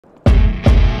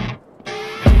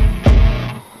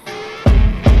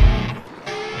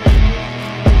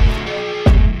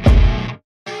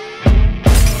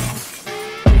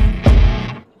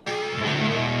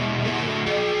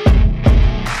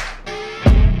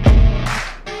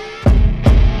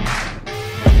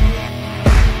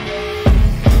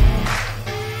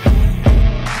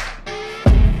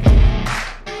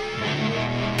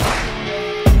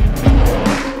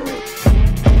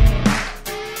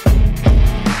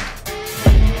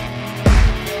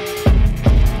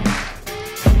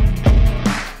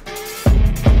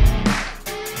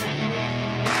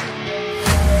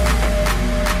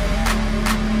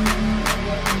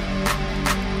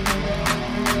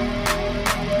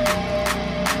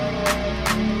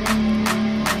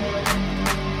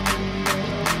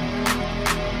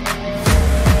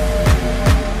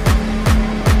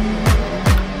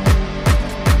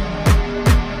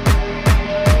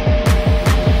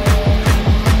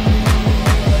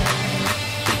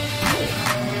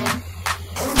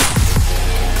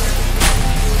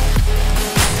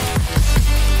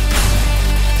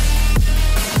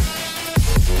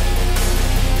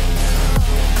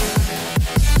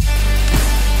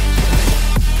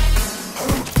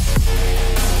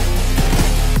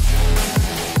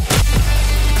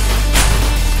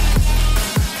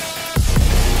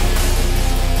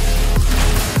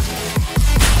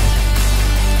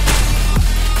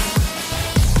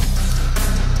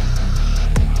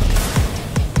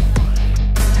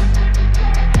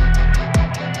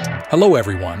Hello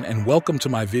everyone, and welcome to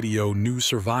my video new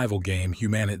survival game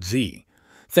HumanitZ.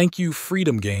 Thank you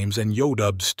Freedom Games and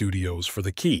Yodubzz Studios for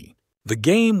the key. The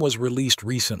game was released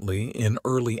recently in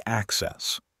early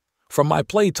access. From my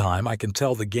playtime, I can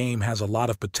tell the game has a lot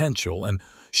of potential and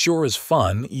sure is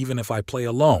fun even if I play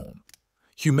alone.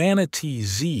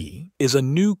 HumanitZ is a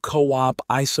new co-op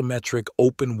isometric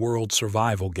open-world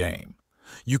survival game.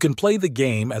 You can play the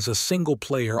game as a single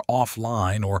player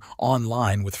offline or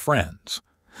online with friends.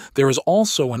 There is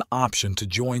also an option to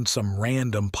join some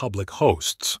random public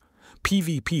hosts.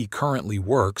 PvP currently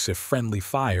works if friendly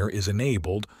fire is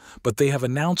enabled, but they have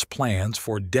announced plans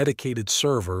for dedicated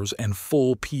servers and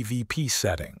full PvP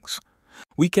settings.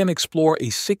 We can explore a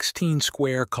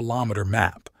 16-square-kilometer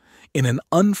map in an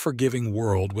unforgiving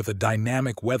world with a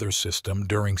dynamic weather system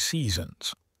during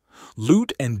seasons.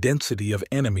 Loot and density of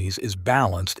enemies is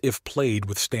balanced if played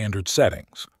with standard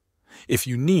settings. If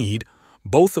you need,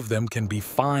 both of them can be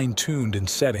fine-tuned in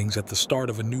settings at the start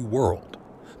of a new world.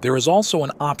 There is also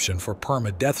an option for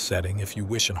permadeath setting if you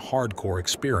wish a hardcore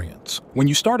experience. When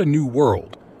you start a new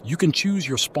world, you can choose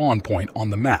your spawn point on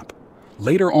the map.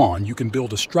 Later on, you can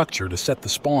build a structure to set the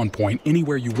spawn point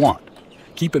anywhere you want.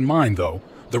 Keep in mind, though,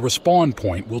 the respawn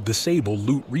point will disable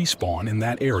loot respawn in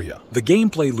that area. The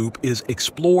gameplay loop is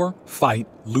explore, fight,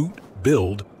 loot,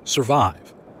 build,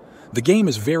 survive. The game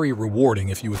is very rewarding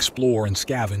if you explore and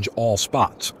scavenge all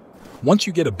spots. Once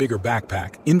you get a bigger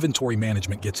backpack, inventory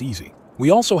management gets easy. We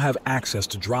also have access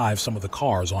to drive some of the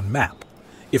cars on map,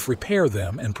 if repair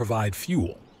them and provide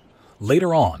fuel.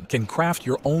 Later on, can craft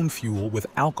your own fuel with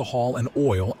alcohol and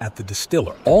oil at the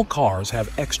distiller. All cars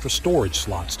have extra storage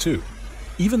slots too.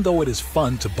 Even though it is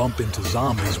fun to bump into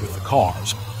zombies with the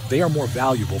cars, they are more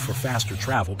valuable for faster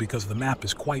travel because the map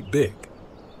is quite big.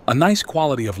 A nice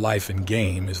quality of life in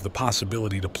game is the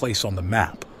possibility to place on the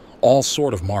map all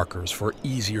sort of markers for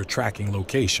easier tracking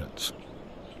locations.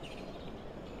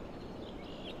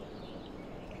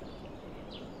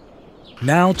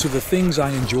 Now to the things I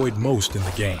enjoyed most in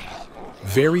the game.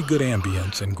 Very good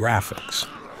ambience and graphics.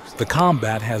 The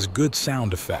combat has good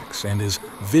sound effects and is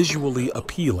visually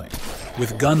appealing,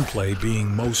 with gunplay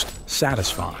being most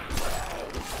satisfying.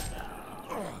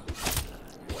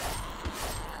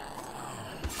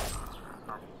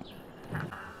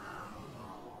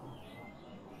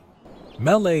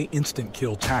 Melee instant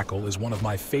kill tackle is one of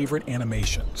my favorite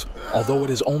animations, although it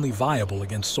is only viable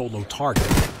against solo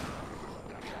targets.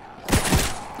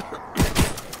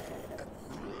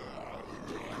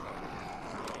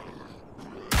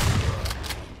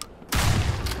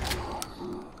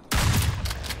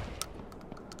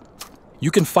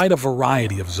 You can fight a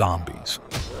variety of zombies,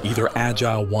 either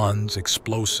agile ones,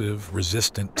 explosive,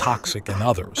 resistant, toxic, and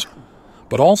others.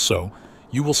 But also,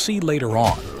 you will see later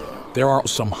on, there are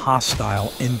some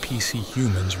hostile NPC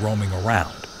humans roaming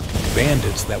around,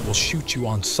 bandits that will shoot you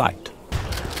on sight.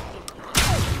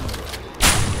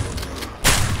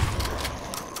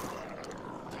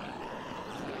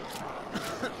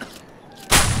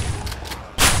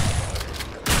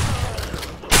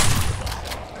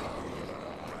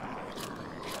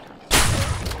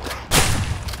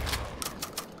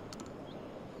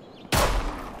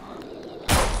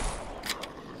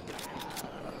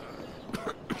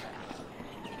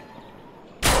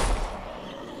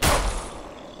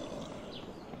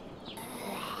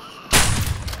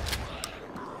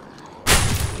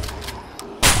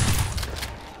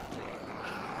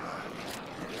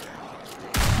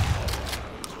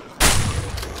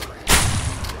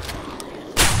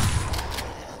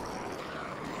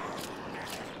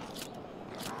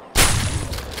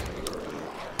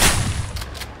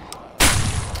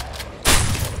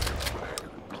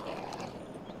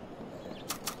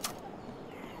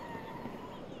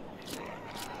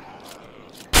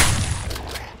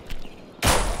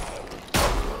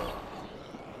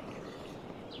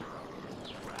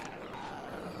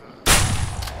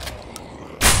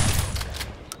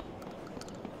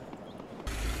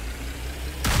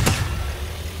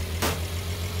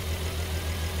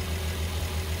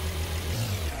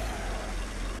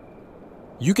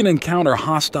 You can encounter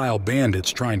hostile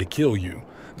bandits trying to kill you.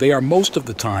 They are most of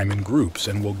the time in groups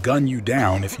and will gun you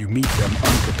down if you meet them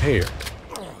unprepared.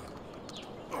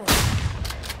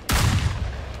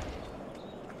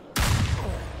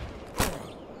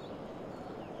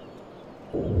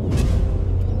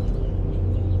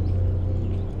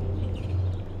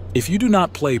 If you do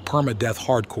not play permadeath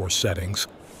hardcore settings,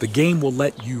 the game will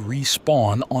let you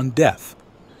respawn on death.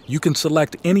 You can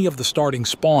select any of the starting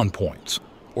spawn points,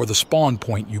 or the spawn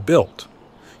point you built.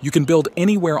 You can build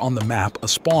anywhere on the map a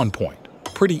spawn point,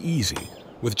 pretty easy,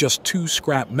 with just 2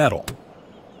 scrap metal.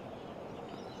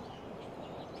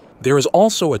 There is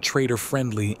also a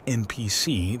trader-friendly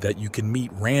NPC that you can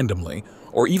meet randomly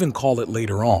or even call it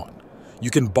later on. You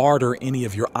can barter any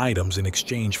of your items in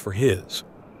exchange for his.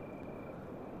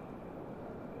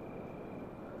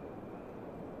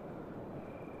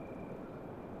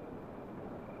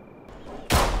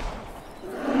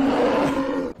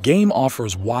 Game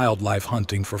offers wildlife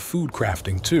hunting for food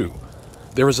crafting too.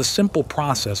 There is a simple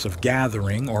process of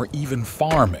gathering or even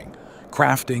farming,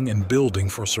 crafting and building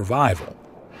for survival.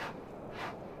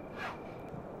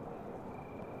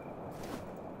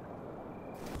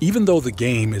 Even though the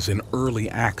game is in early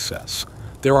access,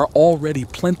 there are already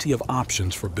plenty of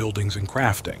options for buildings and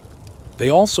crafting. They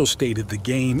also stated the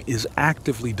game is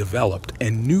actively developed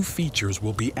and new features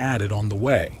will be added on the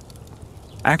way.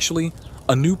 Actually,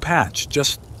 a new patch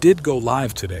just did go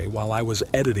live today while I was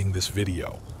editing this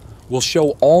video. We'll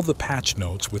show all the patch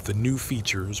notes with the new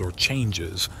features or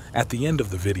changes at the end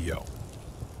of the video.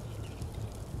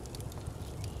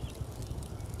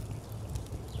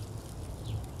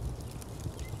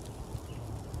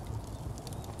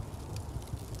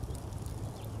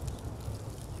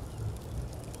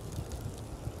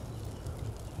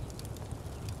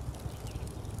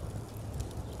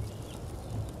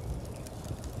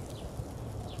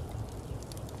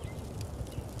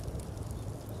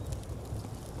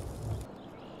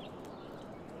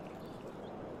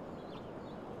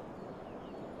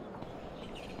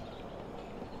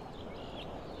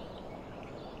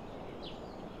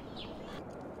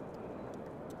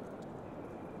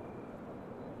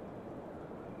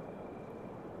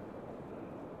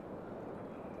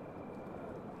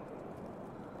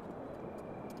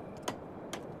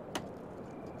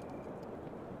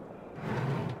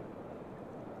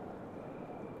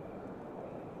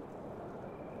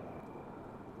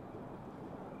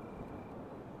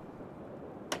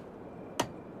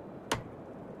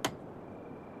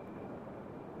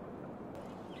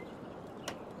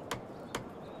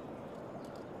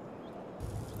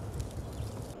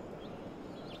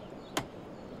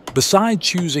 Besides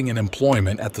choosing an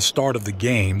employment at the start of the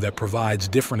game that provides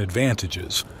different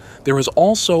advantages, there is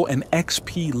also an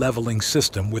XP leveling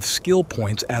system with skill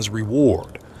points as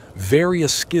reward,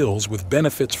 various skills with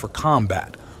benefits for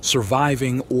combat,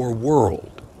 surviving, or world.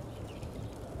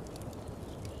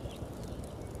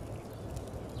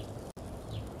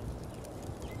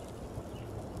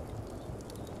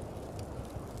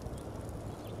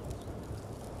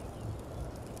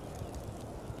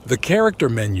 The character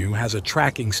menu has a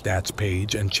tracking stats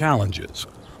page and challenges,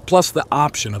 plus the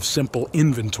option of simple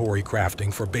inventory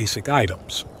crafting for basic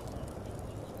items.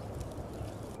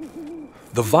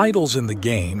 The vitals in the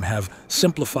game have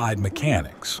simplified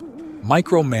mechanics.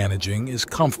 Micromanaging is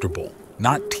comfortable,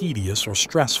 not tedious or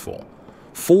stressful.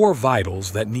 4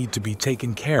 vitals that need to be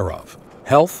taken care of: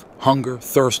 health, hunger,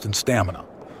 thirst, and stamina.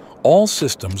 All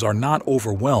systems are not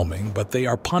overwhelming, but they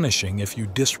are punishing if you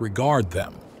disregard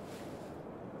them.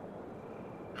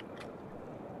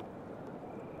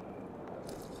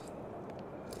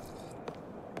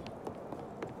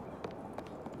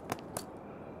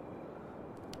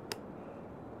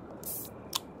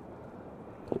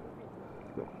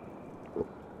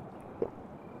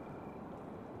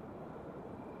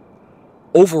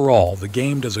 Overall, the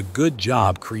game does a good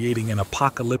job creating an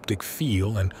apocalyptic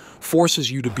feel and forces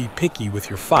you to be picky with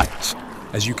your fights,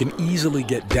 as you can easily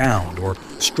get downed or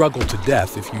struggle to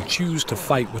death if you choose to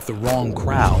fight with the wrong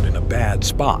crowd in a bad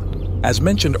spot. As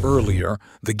mentioned earlier,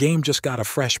 the game just got a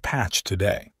fresh patch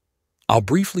today. I'll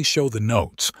briefly show the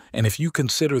notes, and if you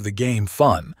consider the game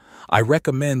fun, I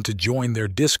recommend to join their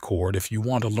Discord if you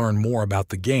want to learn more about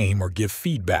the game or give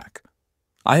feedback.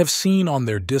 I have seen on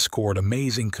their Discord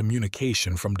amazing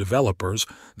communication from developers.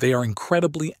 They are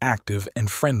incredibly active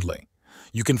and friendly.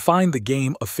 You can find the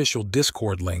game official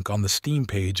Discord link on the Steam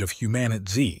page of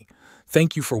HumanitZ.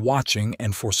 Thank you for watching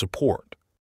and for support.